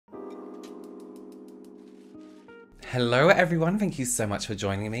Hello everyone, thank you so much for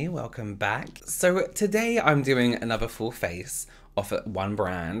joining me. Welcome back. So today I'm doing another full face off at one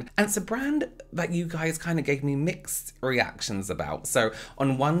brand, and it's a brand that you guys kind of gave me mixed reactions about. So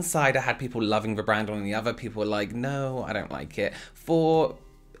on one side I had people loving the brand, on the other people were like, no, I don't like it. For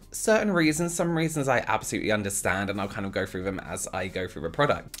certain reasons, some reasons I absolutely understand, and I'll kind of go through them as I go through the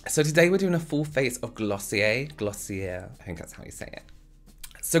product. So today we're doing a full face of Glossier, I think that's how you say it.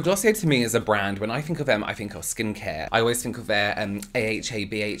 So Glossier to me is a brand. When I think of them, I think of skincare. I always think of their AHA,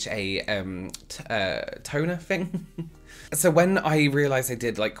 BHA toner thing. So when I realised they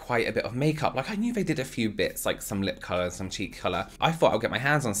did like quite a bit of makeup, like I knew they did a few bits, like some lip colour, some cheek colour. I thought I'll get my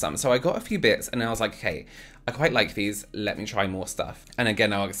hands on some. So I got a few bits and I was like, okay, I quite like these, let me try more stuff. And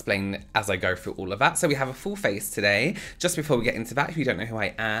again, I'll explain as I go through all of that. So we have a full face today. Just before we get into that, if you don't know who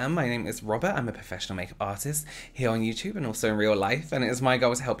I am, my name is Robert. I'm a professional makeup artist here on YouTube and also in real life. And it is my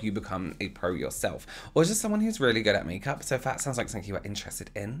goal to help you become a pro yourself, or just someone who's really good at makeup. So if that sounds like something you are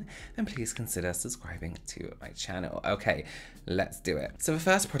interested in, then please consider subscribing to my channel. Okay, let's do it. So the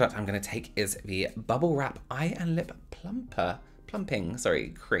first product I'm going to take is the Bubble Wrap Eye and Lip Plumping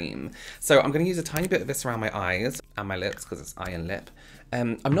cream. So I'm going to use a tiny bit of this around my eyes and my lips because it's eye and lip.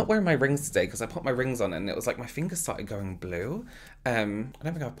 I'm not wearing my rings today because I put my rings on and it was like my fingers started going blue. I don't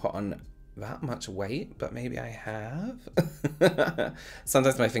think I've put on that much weight, but maybe I have.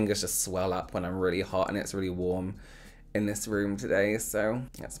 Sometimes my fingers just swell up when I'm really hot and it's really warm in this room today, so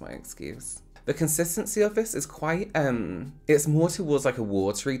that's my excuse. The consistency of this is quite, it's more towards like a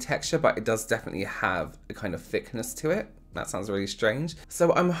watery texture, but it does definitely have a kind of thickness to it. That sounds really strange.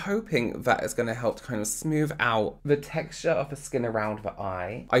 So I'm hoping that it's going to help to kind of smooth out the texture of the skin around the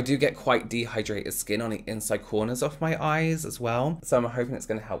eye. I do get quite dehydrated skin on the inside corners of my eyes as well. So I'm hoping it's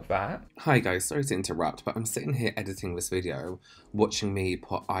going to help that. Hi guys, sorry to interrupt, but I'm sitting here editing this video, watching me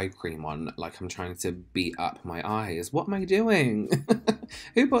put eye cream on like I'm trying to beat up my eyes. What am I doing?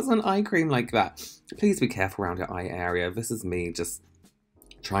 Who puts on eye cream like that? Please be careful around your eye area. This is me just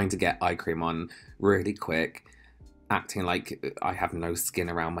trying to get eye cream on really quick, acting like I have no skin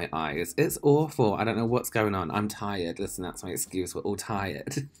around my eyes. It's awful. I don't know what's going on. I'm tired. Listen, that's my excuse. We're all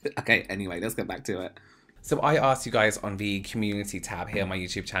tired. Okay, anyway, let's get back to it. So I asked you guys on the community tab here on my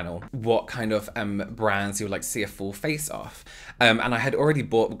YouTube channel what kind of brands you would like to see a full face off. And I had already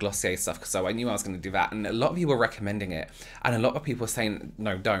bought Glossier stuff, so I knew I was going to do that. And a lot of you were recommending it. And a lot of people were saying,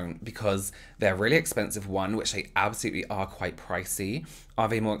 no, don't, because they're really expensive, one, which they absolutely are quite pricey. Are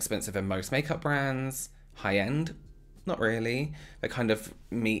they more expensive than most makeup brands? High end? Not really. They kind of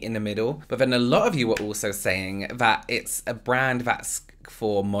meet in the middle. But then a lot of you were also saying that it's a brand that's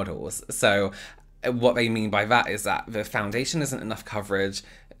for models. So what they mean by that is that the foundation isn't enough coverage.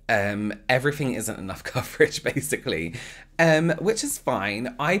 Everything isn't enough coverage, basically. Which is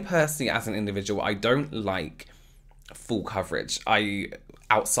fine. I personally, as an individual, I don't like full coverage.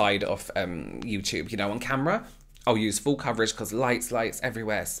 Outside of YouTube, you know, on camera, I'll use full coverage because lights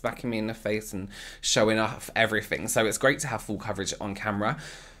everywhere, smacking me in the face and showing off everything. So it's great to have full coverage on camera.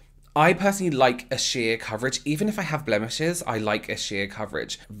 I personally like a sheer coverage. Even if I have blemishes, I like a sheer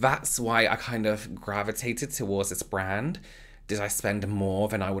coverage. That's why I kind of gravitated towards this brand. Did I spend more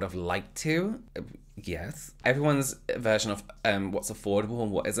than I would have liked to? Yes. Everyone's version of what's affordable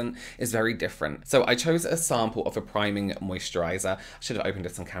and what isn't is very different. So I chose a sample of a priming moisturizer. I should have opened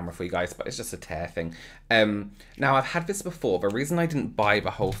this on camera for you guys, but it's just a tear thing. Now I've had this before. The reason I didn't buy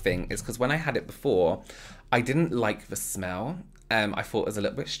the whole thing is because when I had it before, I didn't like the smell. I thought it was a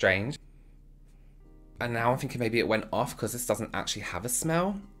little bit strange. And now I'm thinking maybe it went off because this doesn't actually have a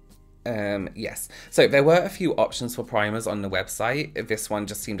smell. Yes. So there were a few options for primers on the website. This one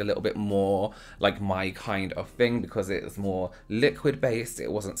just seemed a little bit more like my kind of thing because it was more liquid based.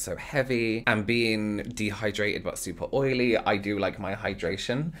 It wasn't so heavy, and being dehydrated but super oily, I do like my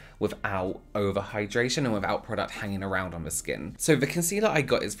hydration without over hydration and without product hanging around on the skin. So the concealer I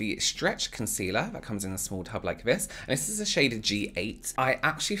got is the Stretch Concealer that comes in a small tub like this, and this is a shade G8. I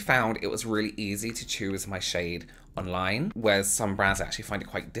actually found it was really easy to choose my shade online, whereas some brands actually find it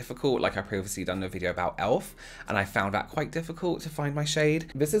quite difficult. Like I previously done a video about e.l.f. and I found that quite difficult to find my shade.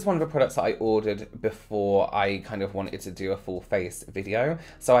 This is one of the products that I ordered before I kind of wanted to do a full face video.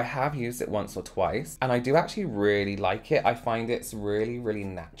 So I have used it once or twice and I do actually really like it. I find it's really, really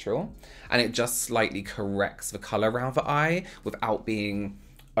natural and it just slightly corrects the color around the eye without being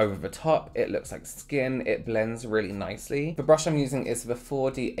over the top. It looks like skin. It blends really nicely. The brush I'm using is the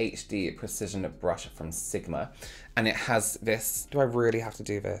 4D HD Precision brush from Sigma. And it has this, do I really have to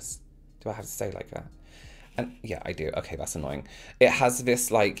do this? Do I have to say like that? And yeah, I do. Okay, that's annoying. It has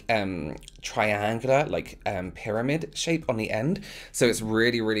this like triangular, like pyramid shape on the end. So it's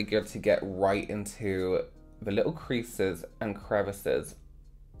really, really good to get right into the little creases and crevices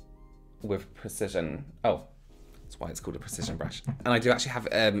with precision. Oh, that's why it's called a precision brush. And I do actually have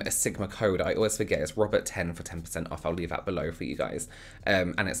a Sigma code. I always forget. It's Robert10 for 10% off. I'll leave that below for you guys.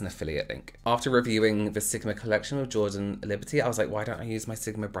 And it's an affiliate link. After reviewing the Sigma collection with Jordan Liberty, I was like, why don't I use my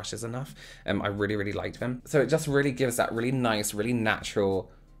Sigma brushes enough? I really, really liked them. So it just really gives that really nice, really natural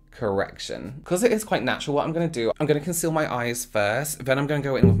correction. Because it is quite natural, what I'm going to do, I'm going to conceal my eyes first, then I'm going to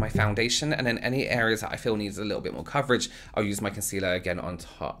go in with my foundation, and then any areas that I feel needs a little bit more coverage, I'll use my concealer again on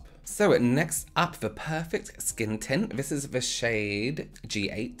top. So next up, the perfect skin tint. This is the shade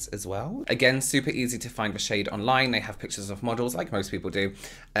G8 as well. Again, super easy to find the shade online. They have pictures of models, like most people do,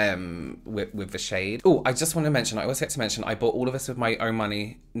 with the shade. Oh, I just want to mention, I always forget to mention, I bought all of this with my own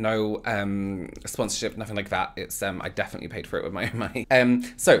money. No sponsorship, nothing like that. It's I definitely paid for it with my own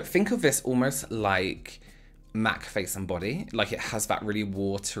money. So think of this almost like MAC Face and Body. Like, it has that really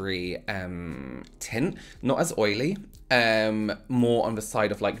watery tint, not as oily, more on the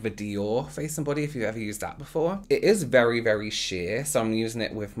side of like the Dior Face and Body, if you've ever used that before. It is very, very sheer, so I'm using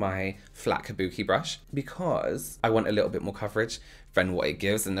it with my flat Kabuki brush because I want a little bit more coverage than what it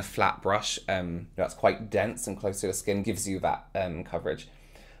gives, and the flat brush that's quite dense and close to the skin gives you that coverage.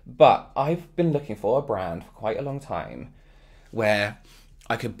 But I've been looking for a brand for quite a long time where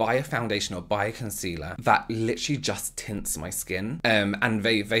I could buy a foundation or buy a concealer that literally just tints my skin. And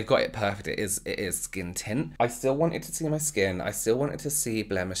they've got it perfect. It is skin tint. I still wanted to see my skin. I still wanted to see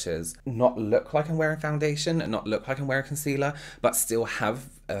blemishes, not look like I'm wearing foundation and not look like I'm wearing concealer, but still have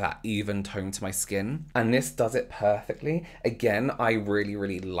that even tone to my skin. And this does it perfectly. Again, I really,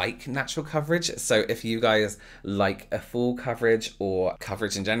 really like natural coverage. So if you guys like a full coverage or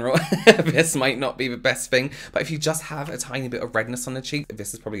coverage in general, this might not be the best thing. But if you just have a tiny bit of redness on the cheek,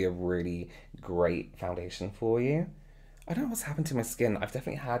 this is probably a really great foundation for you. I don't know what's happened to my skin. I've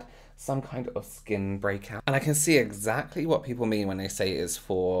definitely had some kind of skin breakout. And I can see exactly what people mean when they say it's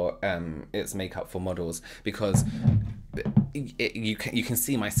for, it's makeup for models, because you can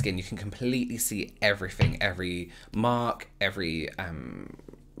see my skin. You can completely see everything, every mark, every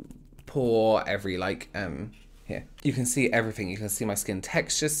pore, every like, here. You can see everything. You can see my skin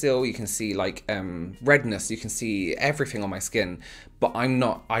texture still. You can see like redness. You can see everything on my skin. But I'm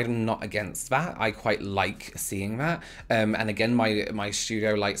not against that. I quite like seeing that. And again, my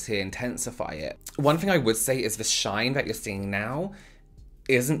studio lights here intensify it. One thing I would say is the shine that you're seeing now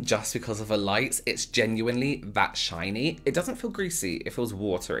isn't just because of the lights, it's genuinely that shiny. It doesn't feel greasy, it feels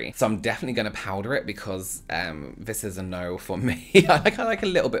watery. So I'm definitely gonna powder it because this is a no for me. I like a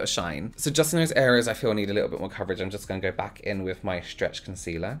little bit of shine. So just in those areas I feel I need a little bit more coverage, I'm just gonna go back in with my stretch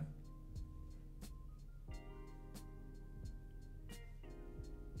concealer.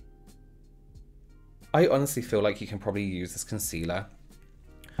 I honestly feel like you can probably use this concealer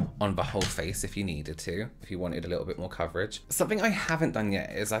on the whole face if you needed to, if you wanted a little bit more coverage. Something I haven't done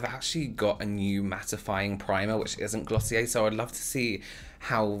yet is I've actually got a new mattifying primer, which isn't Glossier, so I'd love to see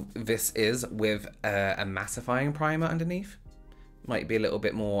how this is with a mattifying primer underneath. Might be a little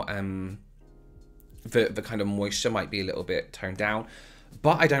bit more, the kind of moisture might be a little bit toned down,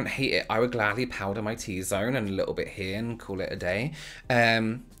 but I don't hate it. I would gladly powder my T-zone and a little bit here and call it a day.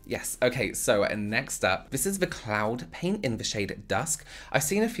 Yes, okay, so next up, this is the Cloud Paint in the shade Dusk. I've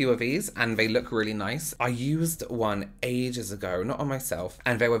seen a few of these and they look really nice. I used one ages ago, not on myself,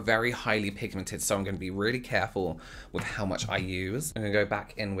 and they were very highly pigmented, so I'm going to be really careful with how much I use. I'm going to go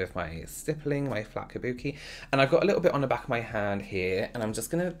back in with my stippling, my flat Kabuki, and I've got a little bit on the back of my hand here, and I'm just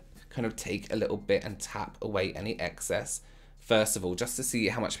going to kind of take a little bit and tap away any excess, first of all, just to see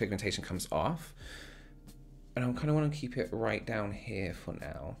how much pigmentation comes off. And I kind of want to keep it right down here for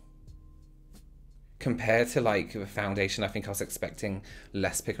now. Compared to like the foundation, I think I was expecting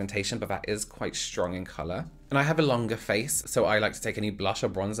less pigmentation, but that is quite strong in color. And I have a longer face, so I like to take any blush or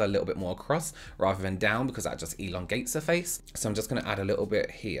bronzer a little bit more across rather than down, because that just elongates the face. So I'm just going to add a little bit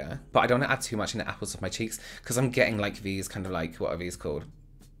here, but I don't want to add too much in the apples of my cheeks because I'm getting like these kind of like, what are these called?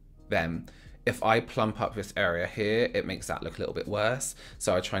 Them. If I plump up this area here, it makes that look a little bit worse.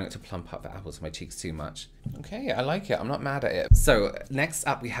 So I try not to plump up the apples of my cheeks too much. Okay, I like it. I'm not mad at it. So next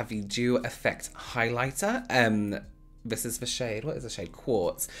up, we have the Dew Effect Highlighter. This is the shade, what is the shade?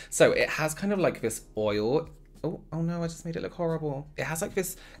 Quartz. So it has kind of like this oil. Oh no, I just made it look horrible. It has like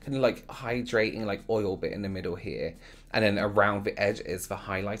this kind of like hydrating like oil bit in the middle here. And then around the edge is the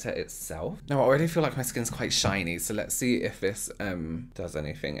highlighter itself. Now I already feel like my skin's quite shiny. So let's see if this does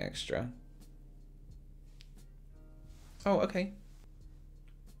anything extra. Oh, okay.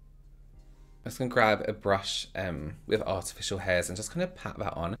 I'm just gonna grab a brush with artificial hairs and just kind of pat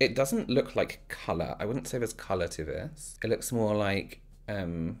that on. It doesn't look like color. I wouldn't say there's color to this. It looks more like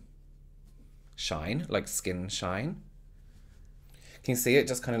shine, like skin shine. Can you see it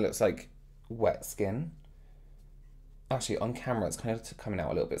just kind of looks like wet skin? Actually, on camera, it's kind of coming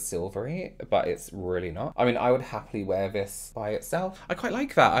out a little bit silvery, but it's really not. I mean, I would happily wear this by itself. I quite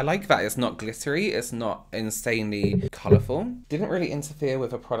like that. I like that it's not glittery. It's not insanely colourful. Didn't really interfere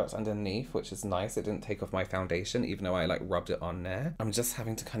with a product underneath, which is nice. It didn't take off my foundation, even though I like rubbed it on there. I'm just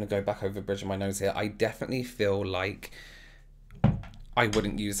having to kind of go back over the bridge of my nose here. I definitely feel like I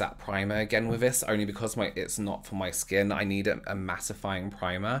wouldn't use that primer again with this, only because it's not for my skin. I need a mattifying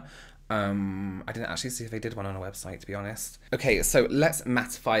primer. I didn't actually see if they did one on a website, to be honest. Okay, so let's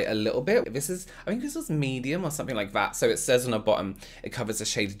mattify a little bit. This is, I think this was medium or something like that. So it says on the bottom, it covers the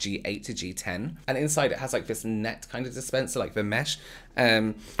shade G8 to G10. And inside it has like this net kind of dispenser, like the mesh,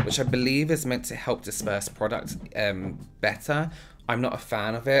 which I believe is meant to help disperse product better. I'm not a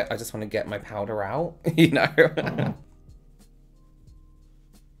fan of it. I just want to get my powder out, you know?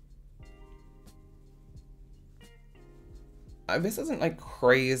 This isn't like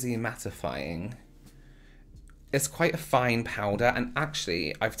crazy mattifying. It's quite a fine powder, and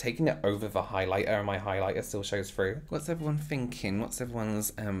actually I've taken it over the highlighter and my highlighter still shows through. What's everyone thinking? What's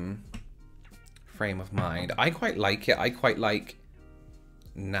everyone's frame of mind? I quite like it. I quite like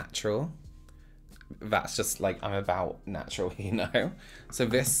natural. That's just like, I'm about natural, you know? So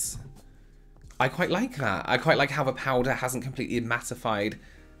this, I quite like that. I quite like how the powder hasn't completely mattified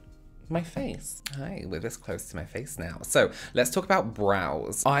my face. Hi, we're this close to my face now. So let's talk about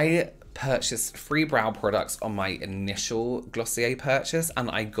brows. I purchased 3 brow products on my initial Glossier purchase,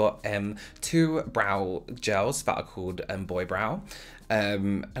 and I got 2 brow gels that are called Boy Brow.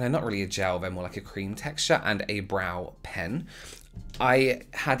 And they're not really a gel, they're more like a cream texture, and a brow pen. I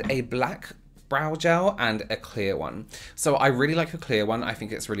had a black brow gel and a clear one. So I really like the clear one. I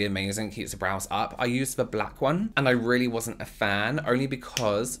think it's really amazing. It keeps the brows up. I used the black one and I really wasn't a fan, only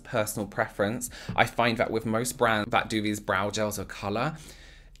because personal preference. I find that with most brands that do these brow gels of color,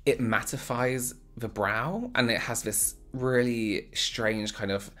 it mattifies the brow and it has this really strange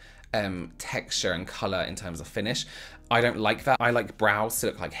kind of texture and color in terms of finish. I don't like that. I like brows to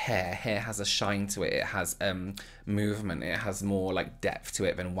look like hair. Hair has a shine to it. It has movement. It has more like depth to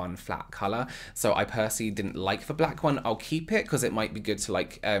it than one flat color. So I personally didn't like the black one. I'll keep it because it might be good to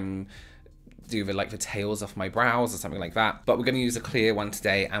like do the tails off my brows or something like that. But we're going to use a clear one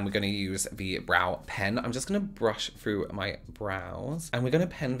today, and we're going to use the brow pen. I'm just going to brush through my brows, and we're going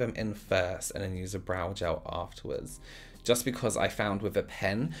to pen them in first and then use a brow gel afterwards. Just because I found with a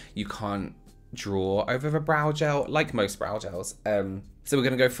pen, you can't draw over the brow gel like most brow gels. So we're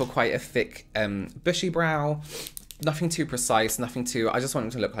going to go for quite a thick bushy brow. Nothing too precise, nothing too, I just want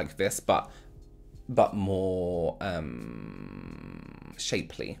it to look like this, but more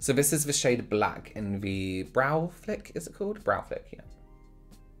shapely. So this is the shade Black in the Brow Flick, is it called? Brow Flick, yeah.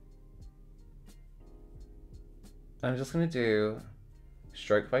 I'm just going to do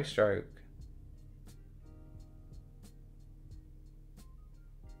stroke by stroke.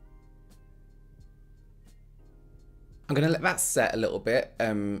 I'm going to let that set a little bit.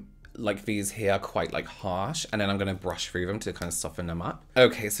 Like these here are quite like harsh, and then I'm going to brush through them to kind of soften them up.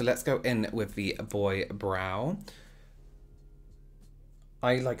 Okay, so let's go in with the Boy Brow.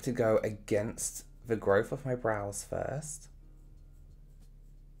 I like to go against the growth of my brows first.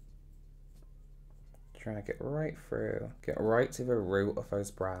 Drag it right through. Get right to the root of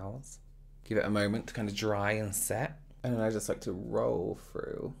those brows. Give it a moment to kind of dry and set. And then I just like to roll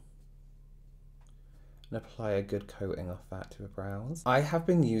through and apply a good coating of that to the brows. I have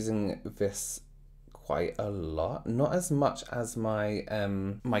been using this quite a lot, not as much as my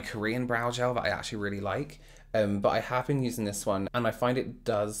my Korean brow gel that I actually really like, but I have been using this one, and I find it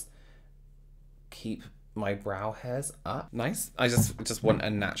does keep my brow hairs up nice. I just want a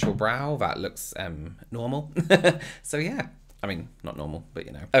natural brow that looks normal. So yeah, I mean, not normal, but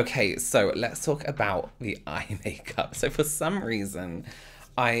you know. Okay, so let's talk about the eye makeup. So for some reason,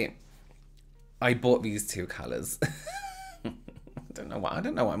 I bought these 2 colors. I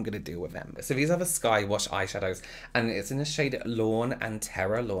don't know what I'm gonna do with them. So these are the Sky Wash eyeshadows, and it's in the shade Lawn and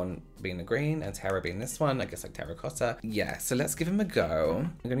Terra. Lawn being the green and Terra being this one, I guess like terracotta. Yeah, so let's give them a go.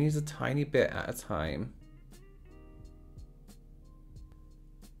 I'm gonna use a tiny bit at a time.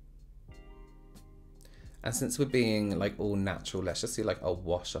 And since we're being like all natural, let's just do like a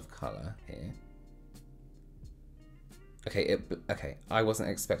wash of color here. Okay, I wasn't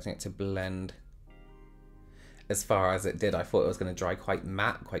expecting it to blend as far as it did. I thought it was going to dry quite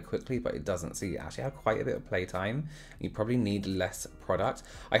matte quite quickly, but it doesn't. So you actually have quite a bit of playtime. You probably need less product.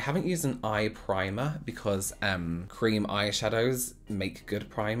 I haven't used an eye primer because cream eyeshadows make good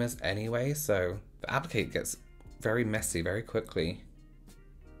primers anyway, so the applicator gets very messy very quickly.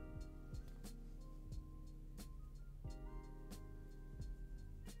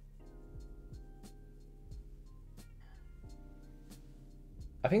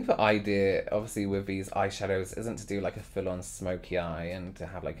 think the idea, obviously, with these eyeshadows isn't to do like a full-on smoky eye and to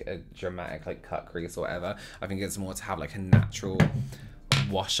have like a dramatic like cut crease or whatever. I think it's more to have like a natural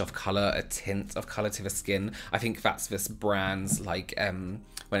wash of color, a tint of color to the skin. I think that's this brand's like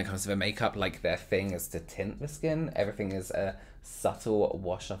when it comes to the makeup, like their thing is to tint the skin. Everything is a subtle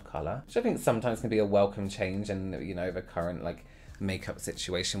wash of color, which I think sometimes can be a welcome change in, you know, the current like makeup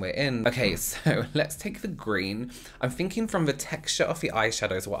situation we're in. Okay, so let's take the green. I'm thinking from the texture of the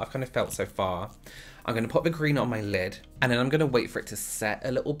eyeshadows, what I've kind of felt so far, I'm going to put the green on my lid and then I'm going to wait for it to set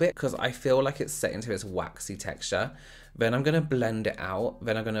a little bit because I feel like it's set into its waxy texture. Then I'm going to blend it out.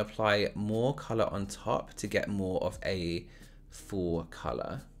 Then I'm going to apply more color on top to get more of a full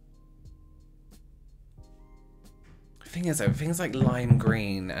color. Thing is though, things like lime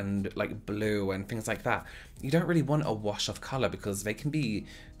green and like blue and things like that, you don't really want a wash of color because they can be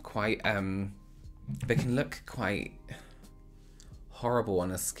quite they can look quite horrible on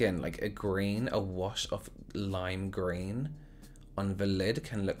the skin. Like a wash of lime green on the lid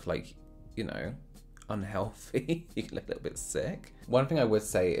can look like, you know, unhealthy. You can look a little bit sick. One thing I would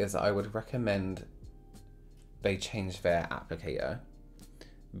say is I would recommend they change their applicator.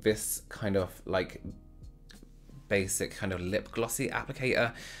 This kind of like basic kind of lip glossy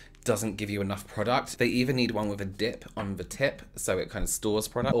applicator doesn't give you enough product. They either need one with a dip on the tip so it kind of stores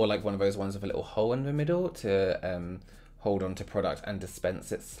product, or like one of those ones with a little hole in the middle to hold on to product and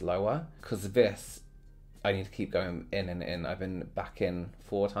dispense it slower. Because this, I need to keep going in and in. I've been back in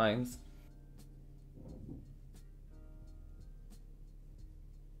 4 times.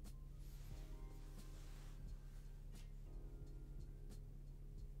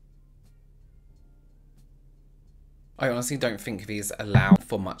 I honestly don't think these allow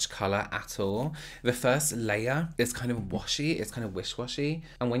for much colour at all. The first layer is kind of washy, it's kind of wish-washy.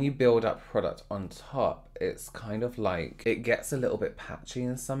 And when you build up product on top, it's kind of like, it gets a little bit patchy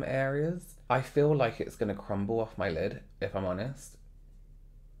in some areas. I feel like it's going to crumble off my lid, if I'm honest.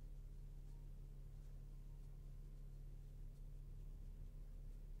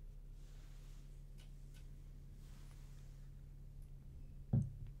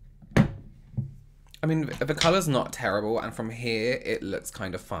 I mean, the colour's not terrible, and from here, it looks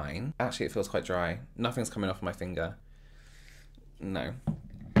kind of fine. Actually, it feels quite dry. Nothing's coming off my finger. No.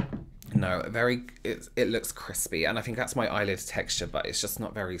 No, it looks crispy, and I think that's my eyelid texture, but it's just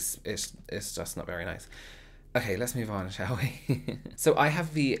not very, it's just not very nice. Okay, let's move on, shall we? So I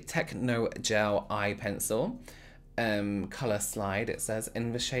have the Techno Gel Eye Pencil, Colorslide, it says,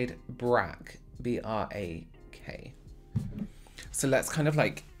 in the shade Brack, B-R-A-K. So let's kind of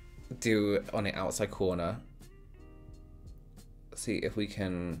like do on the outside corner, see if we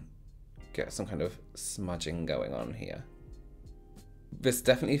can get some kind of smudging going on here. This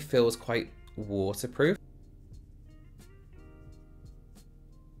definitely feels quite waterproof.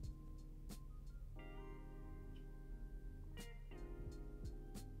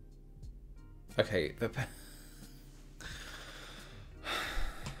 Okay,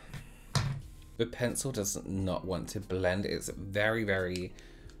 the pencil does not want to blend. It's very, very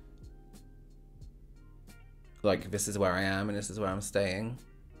like, this is where I am and this is where I'm staying.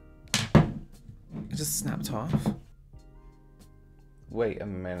 It just snapped off. Wait a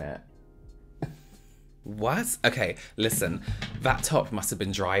minute. What? Okay, listen. That top must have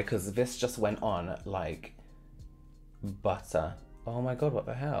been dry because this just went on like butter. Oh my god, what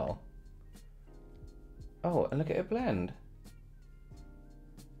the hell? Oh, and look at it blend.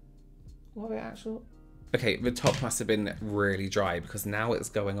 What the actual... Okay, the top must have been really dry because now it's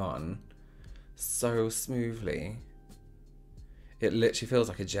going on so smoothly. It literally feels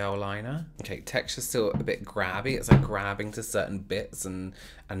like a gel liner. Okay, texture's still a bit grabby. It's like grabbing to certain bits and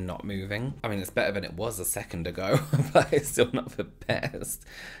not moving. I mean, it's better than it was a second ago, but it's still not the best.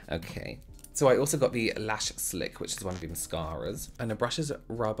 Okay. So I also got the Lash Slick, which is one of the mascaras. And the brush is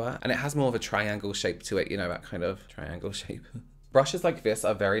rubber, and it has more of a triangle shape to it, you know, that kind of triangle shape. Brushes like this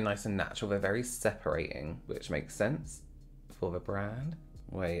are very nice and natural. They're very separating, which makes sense for the brand.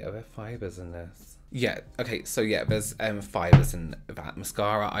 Wait, are there fibers in this? Yeah, okay, so yeah, there's fibers in that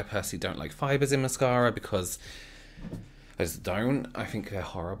mascara. I personally don't like fibers in mascara because I just don't. I think they're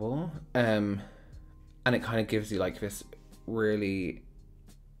horrible. And it kind of gives you like this really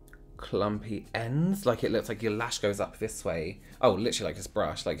clumpy ends. Like it looks like your lash goes up this way. Oh, literally like this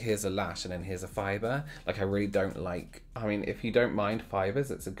brush. Like here's a lash and then here's a fiber. Like I really don't like, I mean, if you don't mind fibers,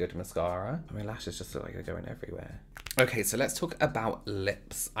 it's a good mascara. I mean, lashes just look like they're going everywhere. Okay, so let's talk about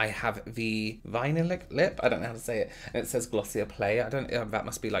lips. I have the Vinyl lip. I don't know how to say it. And it says Glossier Play. I don't, that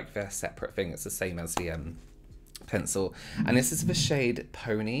must be like their separate thing. It's the same as the pencil. And this is the shade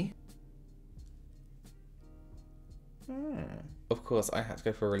Pony. of course, I had to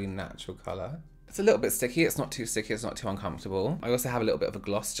go for a really natural colour. It's a little bit sticky. It's not too sticky. It's not too uncomfortable. I also have a little bit of a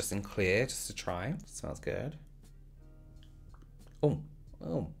gloss just in clear, just to try. Smells good. Oh,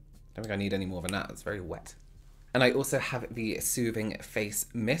 oh. Don't think I need any more than that. It's very wet. And I also have the Soothing Face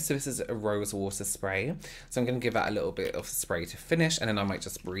Mist. So this is a rose water spray. So I'm going to give that a little bit of spray to finish, and then I might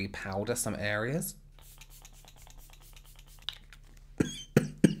just re-powder some areas.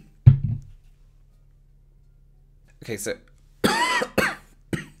 Okay, so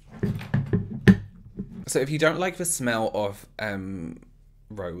if you don't like the smell of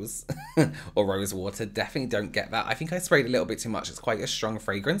rose or rose water, definitely don't get that. I think I sprayed a little bit too much. It's quite a strong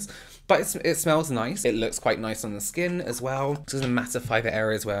fragrance, but it smells nice. It looks quite nice on the skin as well. It's going to mattify the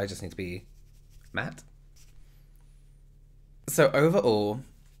areas where I just need to be matte. So overall,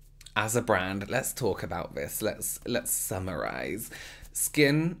 as a brand, let's talk about this. Let's summarize.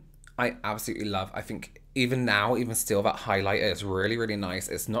 Skin, I absolutely love. I think even now, even still, that highlighter is really, really nice.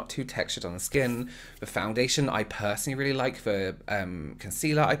 It's not too textured on the skin. The foundation, I personally really like. The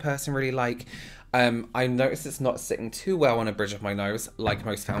concealer, I personally really like. I noticed it's not sitting too well on a bridge of my nose, like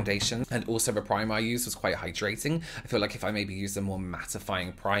most foundations. And also the primer I used was quite hydrating. I feel like if I maybe used a more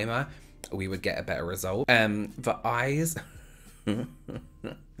mattifying primer, we would get a better result. The eyes...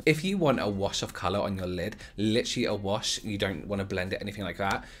 If you want a wash of colour on your lid, literally a wash, you don't want to blend it, anything like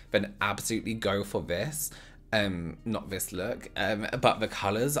that, then absolutely go for this. Not this look, but the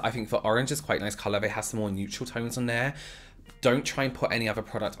colours. I think for orange is quite a nice colour. They have some more neutral tones on there. Don't try and put any other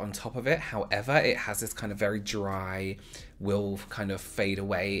product on top of it. However, it has this kind of very dry, will kind of fade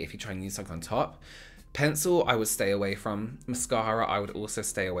away if you try and use something on top. Pencil, I would stay away from. Mascara, I would also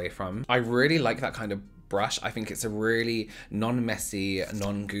stay away from. I really like that kind of brush. I think it's a really non-messy,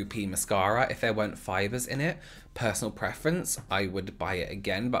 non-goopy mascara. If there weren't fibers in it, personal preference, I would buy it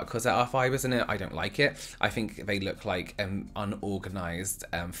again, but because there are fibers in it, I don't like it. I think they look like unorganized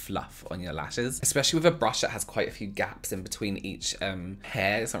fluff on your lashes, especially with a brush that has quite a few gaps in between each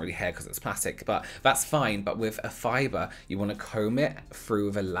hair. It's not really hair because it's plastic, but that's fine. But with a fiber, you want to comb it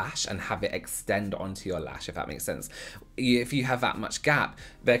through the lash and have it extend onto your lash, if that makes sense. If you have that much gap,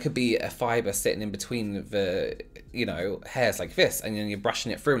 there could be a fiber sitting in between the, you know, hairs like this, and then you're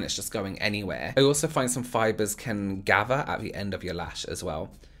brushing it through and it's just going anywhere. I also find some fibers can gather at the end of your lash as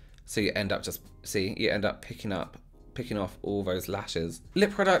well. So you end up picking off all those lashes. Lip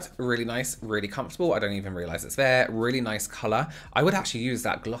product, really nice, really comfortable. I don't even realize it's there. Really nice color. I would actually use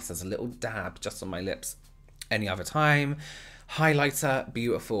that gloss as a little dab just on my lips any other time. Highlighter,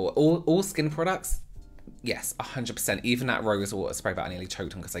 beautiful. All skin products, yes, 100%. Even that rose water spray that I nearly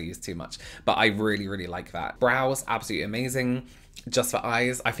choked on because I used too much. But I really, really like that. Brows, absolutely amazing. Just for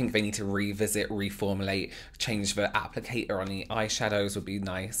eyes, I think they need to revisit, reformulate, change the applicator on the eyeshadows would be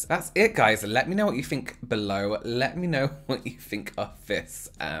nice. That's it, guys. Let me know what you think below. Let me know what you think of this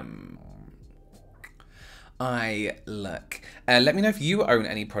eye look. Let me know if you own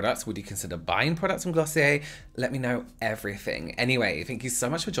any products. Would you consider buying products from Glossier? Let me know everything. Anyway, thank you so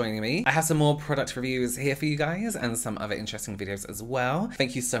much for joining me. I have some more product reviews here for you guys and some other interesting videos as well.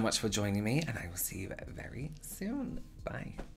 Thank you so much for joining me, and I will see you very soon. Bye.